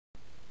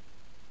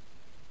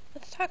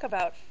talk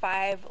about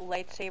 5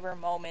 lightsaber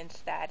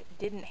moments that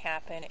didn't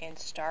happen in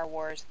Star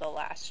Wars The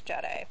Last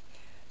Jedi.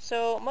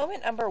 So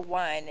moment number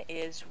 1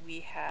 is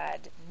we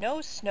had no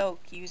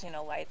Snoke using a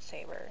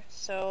lightsaber.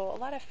 So a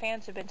lot of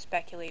fans have been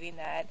speculating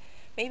that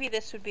maybe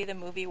this would be the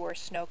movie where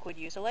Snoke would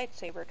use a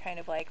lightsaber, kind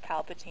of like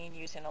Palpatine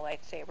using a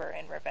lightsaber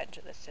in Revenge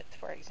of the Sith,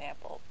 for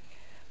example.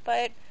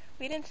 But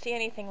we didn't see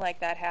anything like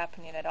that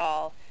happening at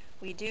all.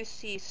 We do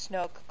see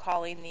Snoke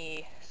calling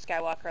the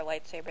Skywalker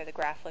lightsaber, the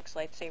Graflix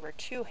lightsaber,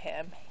 to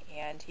him,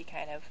 and he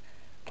kind of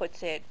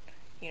puts it,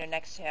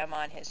 next to him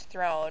on his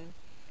throne,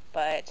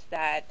 but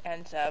that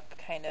ends up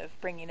kind of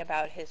bringing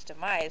about his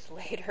demise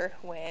later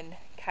when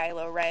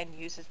Kylo Ren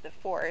uses the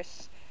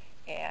Force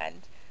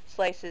and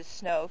slices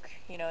Snoke,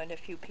 into a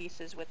few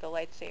pieces with the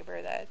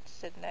lightsaber that's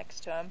sitting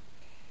next to him.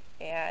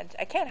 And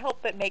I can't help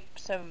but make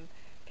some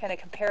kind of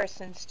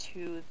comparisons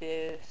to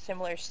the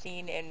similar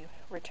scene in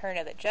Return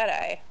of the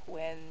Jedi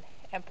when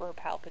Emperor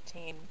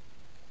Palpatine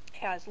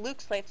has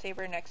Luke's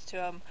lightsaber next to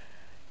him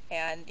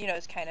and,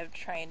 is kind of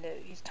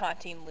he's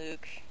taunting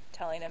Luke,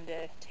 telling him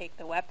to take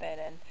the weapon.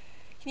 And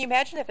can you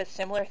imagine if a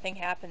similar thing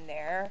happened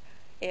there?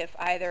 If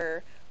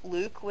either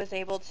Luke was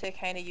able to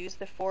kind of use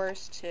the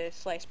Force to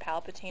slice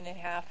Palpatine in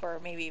half,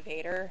 or maybe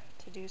Vader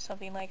to do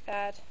something like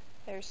that?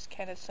 There's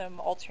kind of some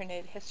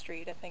alternate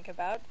history to think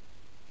about.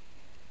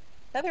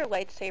 Another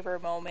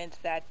lightsaber moment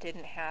that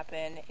didn't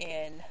happen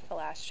in The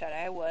Last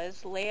Jedi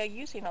was Leia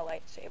using a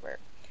lightsaber.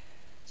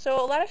 So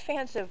a lot of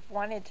fans have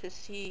wanted to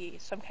see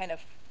some kind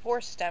of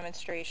Force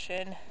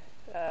demonstration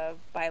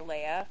by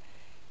Leia,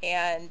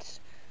 and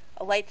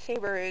a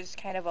lightsaber is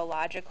kind of a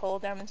logical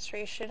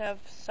demonstration of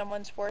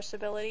someone's Force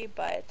ability,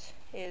 but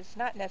is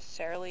not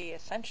necessarily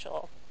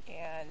essential.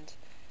 And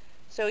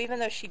so even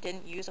though she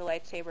didn't use a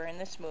lightsaber in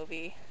this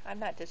movie, I'm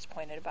not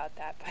disappointed about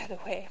that, by the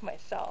way,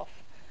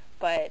 myself,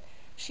 but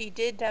she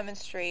did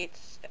demonstrate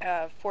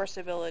Force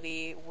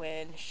ability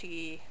when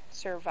she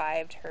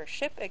survived her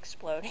ship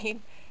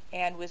exploding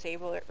and was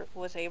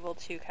able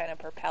to kind of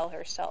propel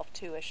herself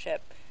to a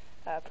ship,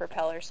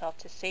 propel herself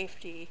to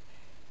safety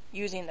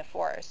using the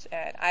Force.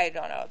 And I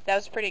don't know, that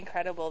was pretty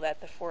incredible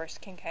that the Force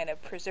can kind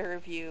of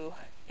preserve you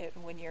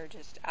when you're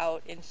just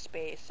out in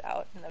space,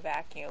 out in the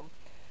vacuum.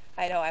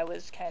 I know I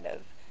was kind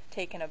of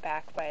taken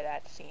aback by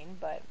that scene,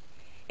 but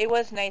it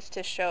was nice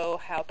to show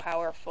how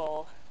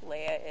powerful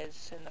Leia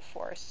is in the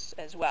Force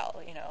as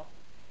well,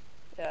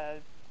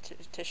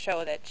 to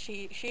show that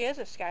she is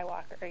a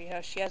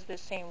Skywalker, she has the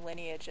same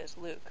lineage as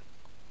Luke.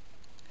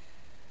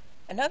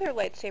 Another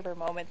lightsaber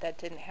moment that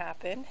didn't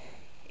happen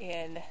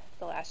in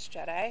The Last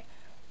Jedi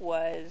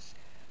was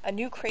a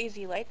new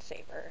crazy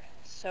lightsaber.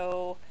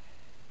 So,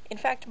 in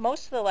fact,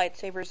 most of the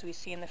lightsabers we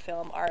see in the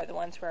film are the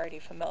ones we're already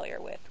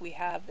familiar with. We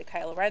have the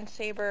Kylo Ren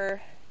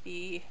saber,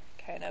 the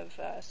kind of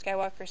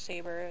Skywalker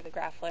saber, the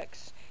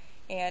Graflix,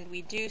 and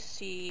we do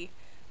see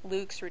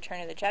Luke's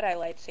Return of the Jedi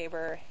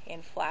lightsaber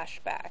in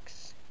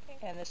flashbacks.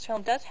 And this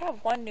film does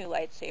have one new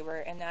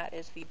lightsaber, and that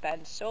is the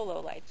Ben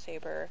Solo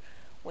lightsaber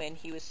when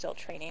he was still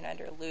training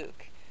under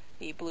Luke,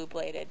 the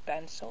blue-bladed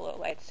Ben Solo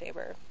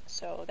lightsaber.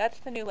 So that's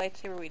the new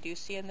lightsaber we do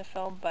see in the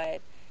film,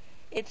 but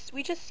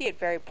we just see it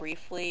very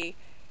briefly,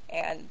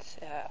 and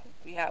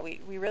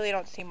we really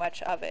don't see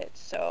much of it.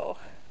 So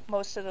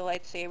most of the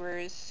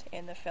lightsabers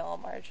in the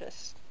film are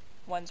just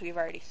ones we've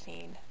already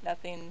seen.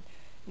 Nothing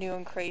new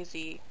and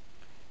crazy,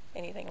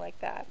 anything like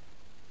that.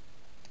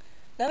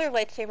 Another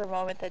lightsaber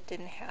moment that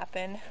didn't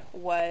happen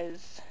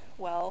was,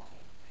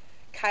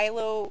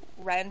 Kylo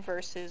Ren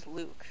versus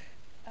Luke.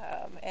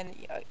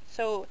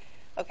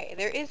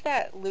 There is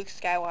that Luke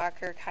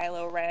Skywalker,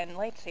 Kylo Ren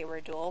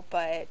lightsaber duel,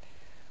 but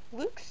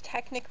Luke's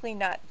technically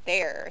not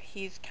there.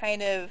 He's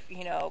kind of,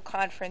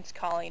 conference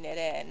calling it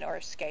in or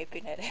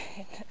Skyping it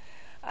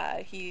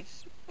in.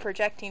 He's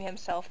projecting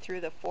himself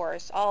through the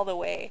Force all the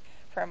way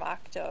from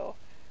Octo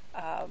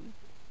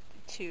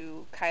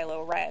to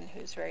Kylo Ren,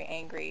 who's very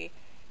angry.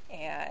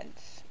 And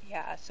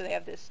so they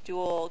have this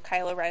duel.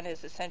 Kylo Ren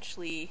is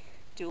essentially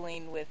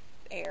dueling with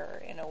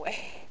air in a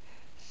way.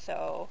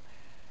 So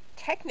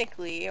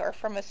technically, or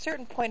from a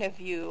certain point of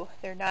view,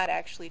 they're not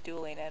actually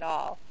dueling at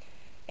all.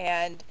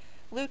 And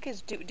Luke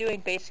is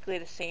doing basically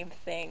the same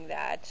thing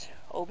that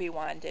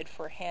Obi-Wan did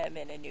for him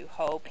in A New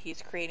Hope.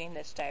 He's creating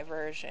this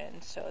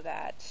diversion so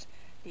that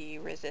the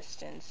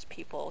Resistance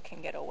people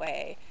can get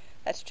away.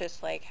 That's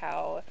just like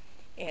how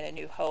in A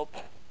New Hope,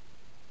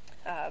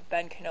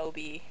 Ben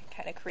Kenobi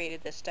kind of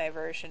created this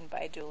diversion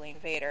by dueling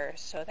Vader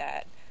so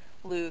that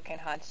Luke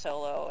and Han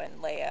Solo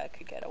and Leia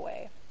could get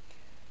away.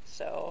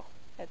 So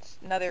it's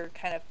another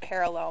kind of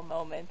parallel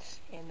moment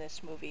in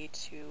this movie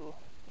to,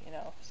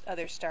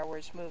 other Star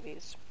Wars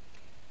movies.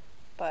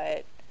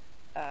 But,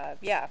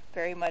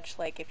 very much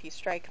like if you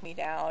strike me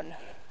down,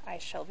 I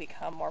shall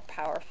become more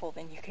powerful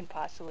than you can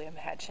possibly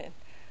imagine.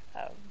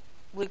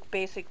 Luke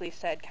basically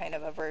said kind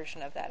of a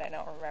version of that. I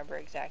don't remember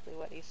exactly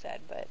what he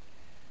said, but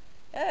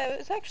it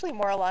was actually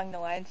more along the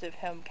lines of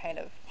him kind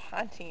of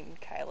haunting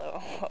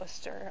Kylo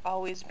almost, or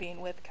always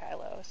being with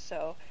Kylo.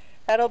 So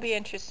that'll be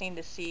interesting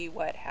to see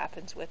what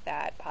happens with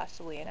that,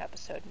 possibly in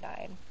Episode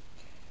 9.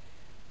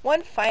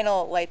 One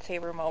final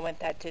lightsaber moment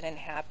that didn't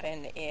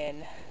happen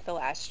in The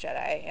Last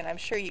Jedi, and I'm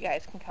sure you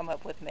guys can come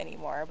up with many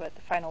more, but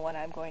the final one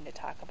I'm going to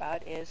talk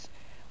about is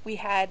we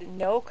had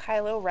no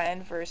Kylo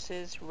Ren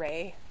versus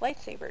Rey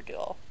lightsaber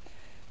duel.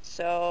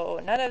 So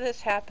none of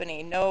this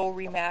happening, no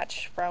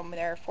rematch from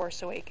their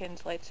Force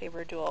Awakens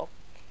lightsaber duel.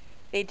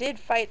 They did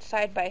fight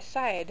side by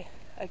side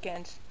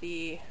against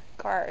the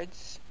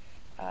guards,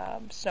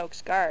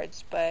 Snoke's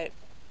guards, but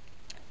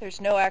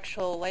there's no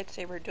actual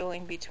lightsaber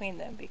dueling between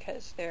them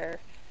because they're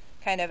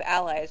kind of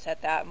allies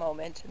at that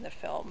moment in the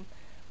film,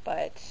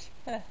 but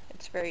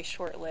it's very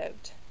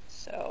short-lived.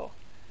 So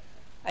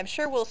I'm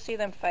sure we'll see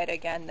them fight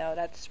again, though.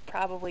 That's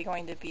probably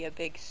going to be a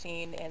big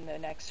scene in the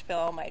next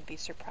film. I'd be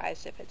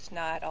surprised if it's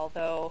not,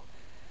 although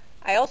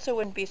I also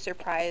wouldn't be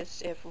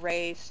surprised if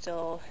Rey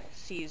still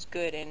sees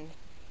good in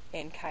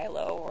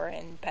Kylo, or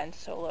in Ben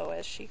Solo,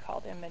 as she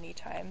called him many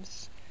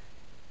times.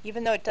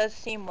 Even though it does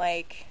seem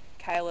like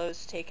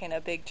Kylo's taken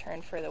a big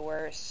turn for the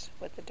worse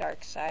with the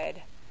dark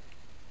side,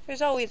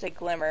 there's always a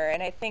glimmer,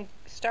 and I think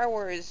Star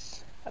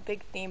Wars, a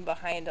big theme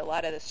behind a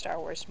lot of the Star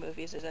Wars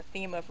movies is a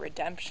theme of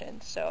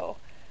redemption, so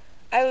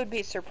I would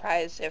be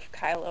surprised if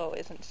Kylo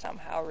isn't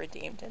somehow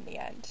redeemed in the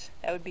end.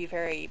 That would be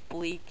very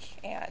bleak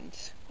and,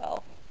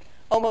 well,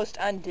 almost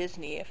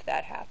un-Disney if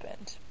that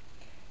happened.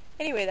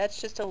 Anyway, that's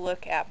just a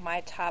look at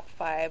my top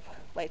 5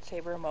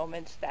 lightsaber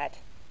moments that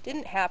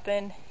didn't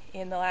happen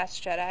in The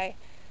Last Jedi.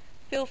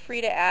 Feel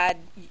free to add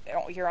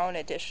your own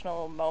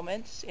additional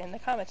moments in the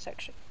comment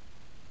section.